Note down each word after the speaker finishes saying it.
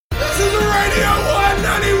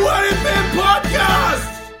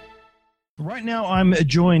Right now, I'm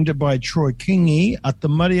joined by Troy Kingi at the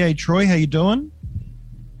Murray. Troy, how you doing?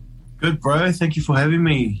 Good, bro. Thank you for having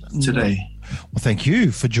me today. Well, thank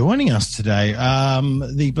you for joining us today.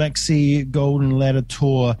 The Black Sea Golden Ladder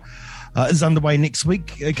Tour is underway next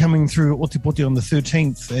week, coming through Otepoti on the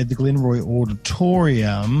 13th at the Glenroy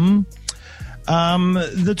Auditorium.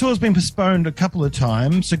 The tour's been postponed a couple of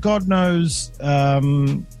times, so God knows,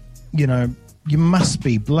 you must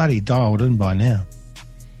be bloody dialed in by now.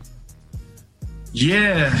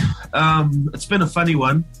 Yeah, it's been a funny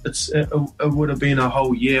one. It would have been a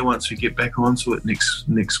whole year once we get back onto it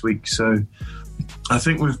next week. So I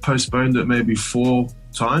think we've postponed it maybe 4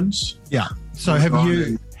 times. Yeah. So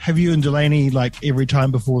have you and Delaney, like every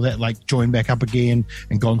time before that, like joined back up again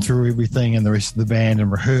and gone through everything and the rest of the band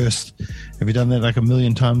and rehearsed? Have you done that like a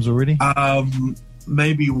million times already?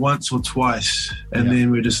 Maybe once or twice, and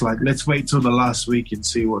then we're just like, let's wait till the last week and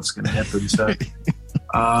see what's going to happen. So,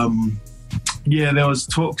 yeah, there was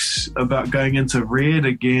talks about going into Red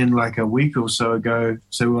again like a week or so ago.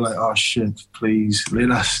 So we were like, oh shit, please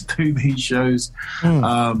let us do these shows.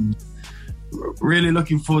 Really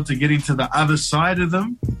looking forward to getting to the other side of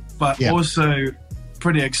them, but also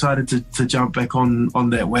pretty excited to jump back on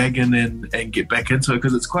that wagon and get back into it,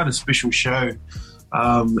 because it's quite a special show.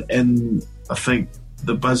 And I think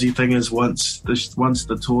the buzzy thing is once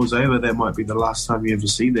the tour's over, that might be the last time you ever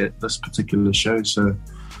see this particular show. So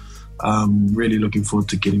really looking forward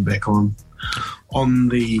to getting back on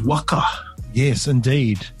the waka. Yes,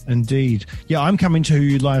 indeed. Yeah, I'm coming to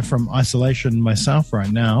you live from isolation myself right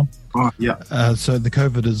now. Oh, yeah. So the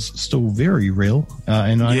COVID is still very real,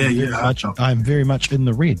 and I'm very much in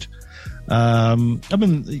the red. I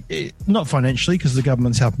mean, not financially, because the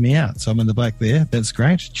government's helping me out, so I'm in the black there. That's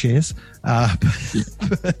great. Cheers. Yeah,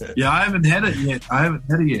 I haven't had it yet.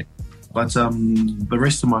 But the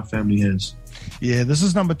rest of my family has. Yeah, this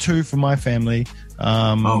is number 2 for my family.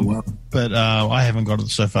 Oh, wow. But I haven't got it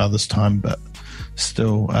so far this time, but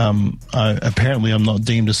still, apparently I'm not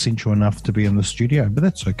deemed essential enough to be in the studio, but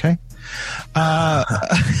that's okay. I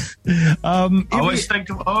always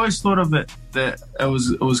thought of it that it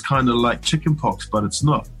was kind of like chicken pox, but it's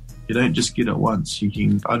not. You don't just get it once.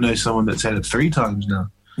 I know someone that's had it 3 times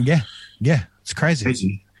now. Yeah, it's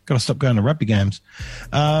crazy. Got to stop going to rugby games.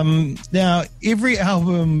 Now, every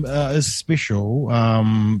album is special,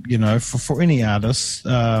 for any artist,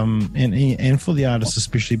 and for the artist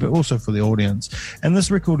especially, but also for the audience. And this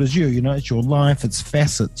record is you. It's your life. It's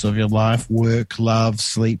facets of your life: work, love,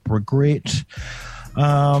 sleep, regret.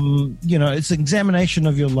 It's an examination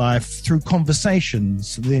of your life through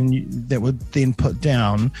conversations that were then put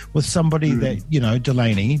down with somebody that,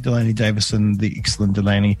 Delaney Davison, the excellent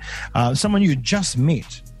Delaney, someone you just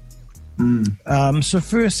met. So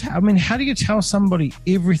first, I mean, how do you tell somebody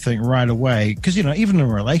everything right away? Because, even in a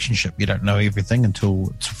relationship, you don't know everything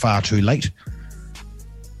until it's far too late.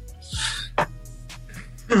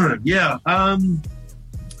 Yeah. I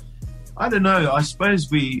don't know. I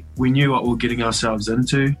suppose we knew what we were getting ourselves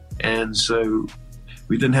into, and so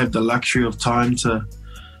we didn't have the luxury of time to,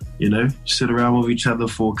 sit around with each other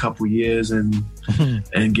for a couple of years and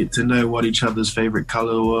get to know what each other's favorite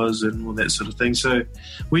color was and all that sort of thing. So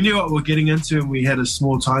we knew what we were getting into, and we had a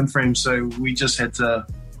small time frame, so we just had to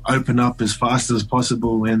open up as fast as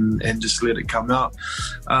possible and just let it come out.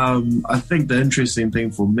 I think the interesting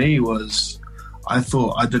thing for me was I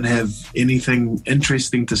thought I didn't have anything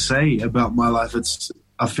interesting to say about my life.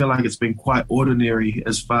 I feel like it's been quite ordinary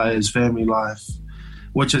as far as family life,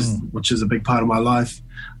 which is a big part of my life.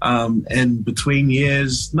 And between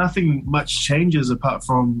years, nothing much changes apart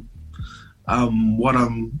from what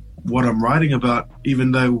I'm writing about,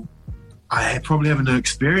 even though I probably haven't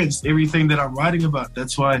experienced everything that I'm writing about.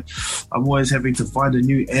 That's why I'm always having to find a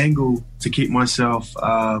new angle to keep myself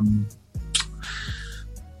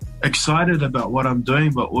excited about what I'm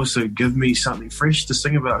doing, but also give me something fresh to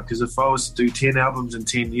sing about. Because if I was to do 10 albums in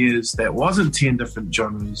 10 years that wasn't 10 different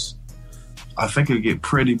genres, I think it'd get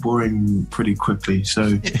pretty boring pretty quickly.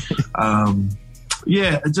 So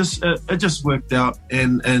it just worked out,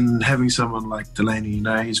 and having someone like Delaney,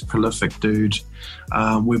 he's a prolific dude.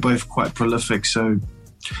 We're both quite prolific, so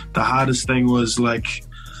the hardest thing was like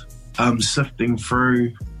sifting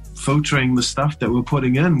through, filtering the stuff that we're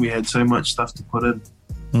putting in. We had so much stuff to put in.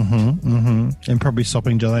 And probably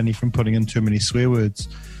stopping Delaney from putting in too many swear words.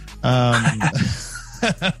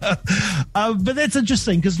 But that's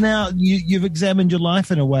interesting, because now you've examined your life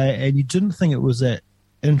in a way, and you didn't think it was that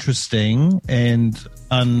interesting and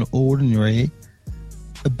unordinary,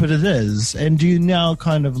 but it is. And do you now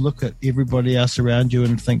kind of look at everybody else around you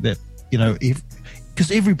and think that,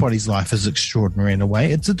 because everybody's life is extraordinary in a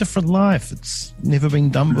way. It's a different life. It's never been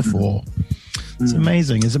done before. It's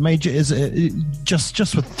amazing. Is it just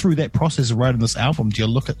through that process of writing this album, do you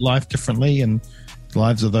look at life differently and the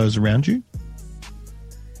lives of those around you?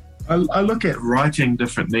 I look at writing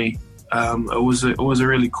differently. It was a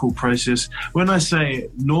really cool process. When I say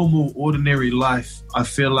normal, ordinary life, I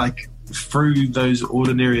feel like through those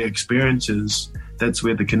ordinary experiences, that's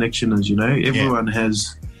where the connection is. Everyone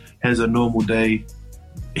has a normal day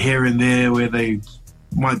here and there where they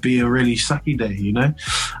might be a really sucky day,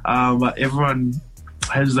 but everyone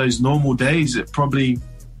has those normal days.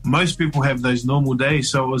 Most people have those normal days,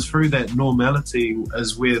 so it was through that normality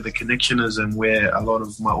is where the connection is, and where a lot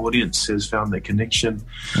of my audience has found that connection.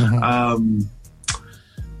 It's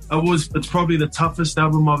probably the toughest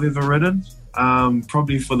album I've ever written,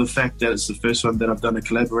 probably for the fact that it's the first one that I've done a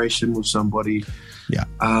collaboration with somebody.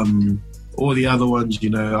 All the other ones,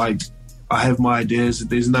 I have my ideas.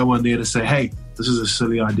 There's no one there to say, hey, this is a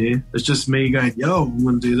silly idea. It's just me going, yo, I'm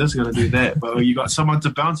going to do this, I'm going to do that. But when you got someone to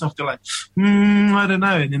bounce off, they're like, I don't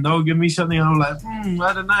know. And then they'll give me something, and I'm like,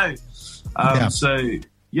 I don't know. So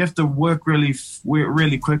you have to work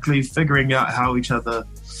really quickly, figuring out how each other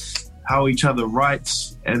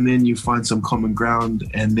writes, and then you find some common ground.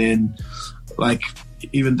 And then, like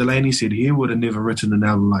even Delaney said, he would have never written an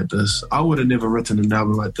album like this. I would have never written an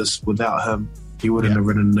album like this without him. He wouldn't have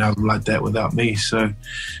written an album like that without me. So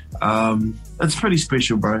it's pretty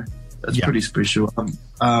special, bro. It's pretty special.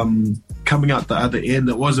 Coming out the other end,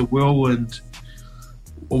 it was a whirlwind.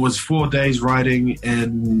 It was 4 days writing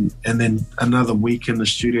and then another week in the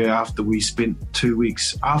studio after we spent 2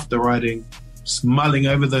 weeks after writing, mulling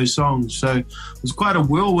over those songs. So it was quite a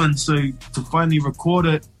whirlwind. So to finally record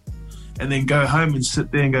it and then go home and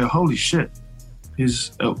sit there and go, holy shit,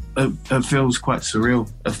 it feels quite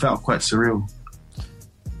surreal. It felt quite surreal.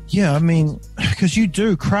 Yeah, I mean, because you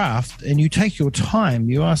do craft and you take your time.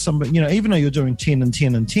 You are somebody, even though you're doing 10 and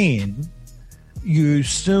 10 and 10, you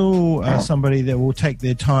still are somebody that will take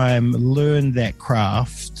their time, learn that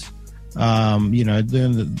craft. Learn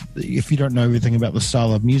if you don't know everything about the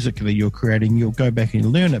style of music that you're creating, you'll go back and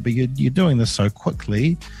learn it. But you're doing this so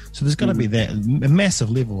quickly, so there's got to be that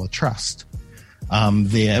massive level of trust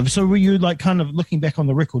there. So were you like kind of looking back on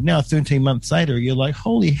the record now, 13 months later, you're like,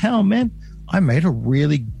 holy hell, man, I made a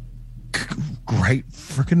really great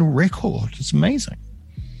freaking record. It's amazing.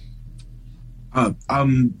 What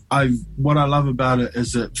I love about it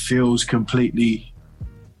is it feels completely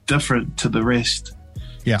different to the rest,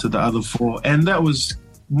 to the other four, and that was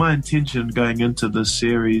my intention going into this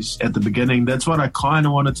series at the beginning. That's what I kind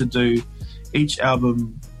of wanted to do. Each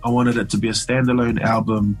album, I wanted it to be a standalone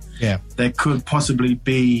album that could possibly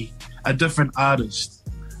be a different artist,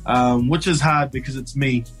 which is hard because it's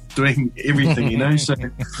me doing everything, So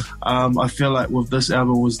I feel like with this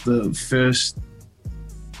album was the first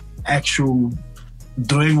actual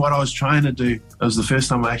doing what I was trying to do. It was the first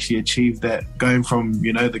time I actually achieved that, going from,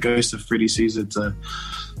 the Ghost of Freddy Caesar to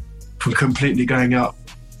completely going out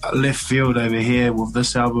left field over here with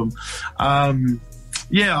this album. I'm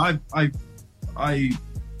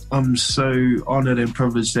so honoured and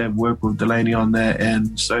privileged to have worked with Delaney on that,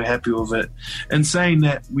 and so happy with it. And saying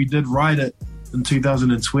that we did write it in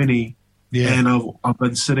 2020, and I've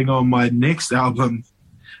been sitting on my next album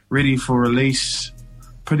ready for release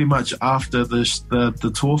pretty much after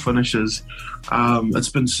the tour finishes. It's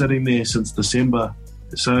been sitting there since December,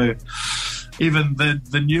 so even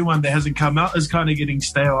the new one that hasn't come out is kind of getting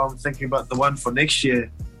stale. I'm thinking about the one for next year,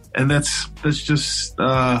 and that's just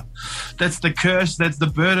that's the curse, that's the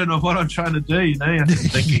burden of what I'm trying to do. You have to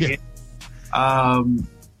think again.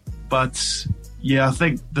 But yeah, I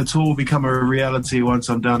think the tour will become a reality once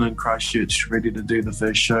I'm done in Christchurch, ready to do the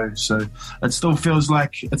first show. So it still feels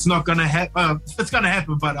like it's not going to happen. It's going to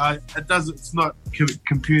happen, but it's not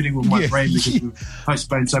computing with my brain because we've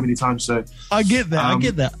postponed so many times. So I get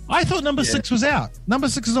that. I thought number 6 was out. Number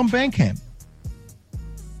 6 is on Bandcamp.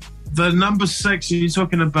 The number 6, are you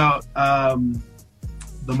talking about the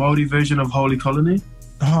Māori version of Holy Colony?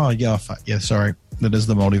 Oh, yeah, sorry. That is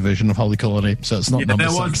the Māori version of Holy Colony, so it's not number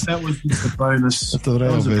 6. That was just a bonus. That's the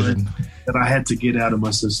version that I had to get out of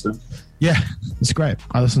my system. Yeah, it's great.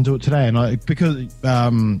 I listened to it today, and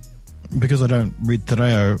because I don't read Te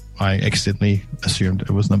Reo, I accidentally assumed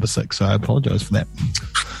it was number 6, so I apologise for that.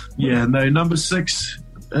 Yeah, no, number 6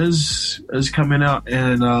 is coming out,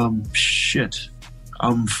 and I'm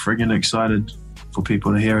friggin' excited for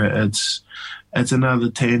people to hear it. It's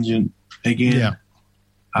another tangent again. Yeah.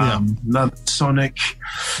 Another sonic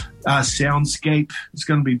soundscape. It's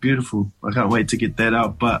going to be beautiful. I can't wait to get that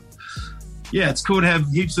out. But yeah, it's cool to have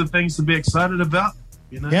heaps of things to be excited about.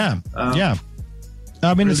 Yeah. I mean,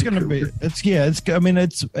 really, it's going to be.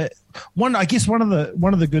 one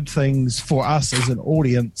of the good things for us as an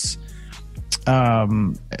audience,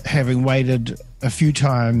 having waited a few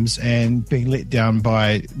times and being let down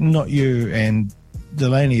by not you and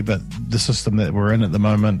Delaney, but the system that we're in at the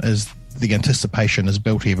moment, is the anticipation is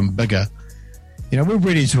built even bigger. You know, we're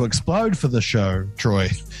ready to explode for the show, Troy.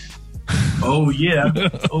 Oh yeah.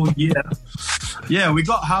 Yeah, we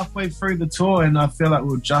got halfway through the tour and I feel like we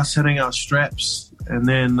were just hitting our straps, and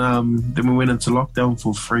then we went into lockdown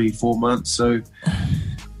for 3-4 months. So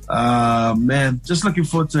man, just looking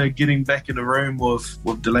forward to getting back in the room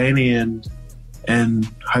with Delaney and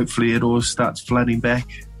hopefully it all starts flooding back.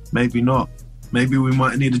 Maybe not. Maybe we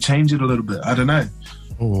might need to change it a little bit. I don't know.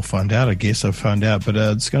 Oh, we'll find out, I guess. I'll find out, but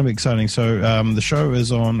it's going to be exciting. So the show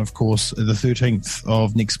is on, of course, the 13th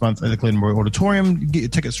of next month at the Glenroy Auditorium. Get your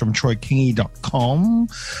tickets from troykingi.com.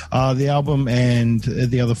 The album and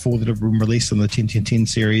the other 4 that have been released in the 10-10-10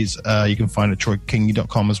 series, you can find at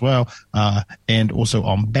troykingi.com as well, and also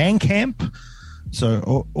on Bandcamp.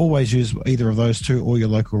 So always use either of those 2 or your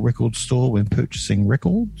local record store when purchasing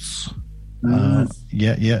records.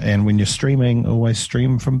 Yeah, and when you're streaming, always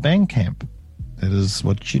stream from Bandcamp. That is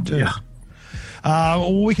what you do. Yeah.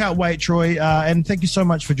 We can't wait, Troy. And thank you so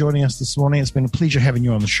much for joining us this morning. It's been a pleasure having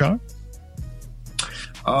you on the show.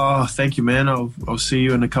 Oh, thank you, man. I'll see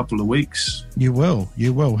you in a couple of weeks. You will.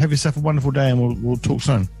 Have yourself a wonderful day, and we'll talk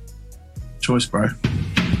soon. Choice, bro.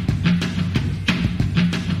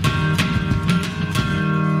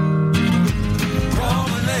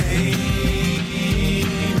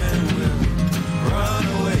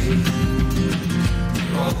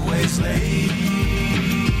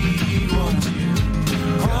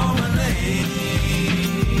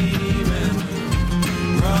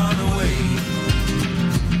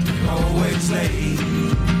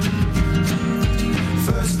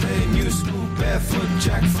 First day new school, barefoot,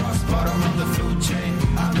 Jack Frost, bottom of the food chain.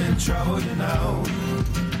 I'm in trouble, you know.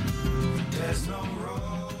 There's no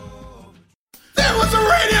road. That was a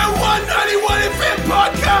Radio 191 FM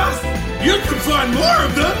podcast. You can find more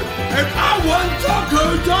of them at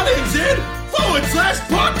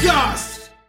r1.co.nz/podcast.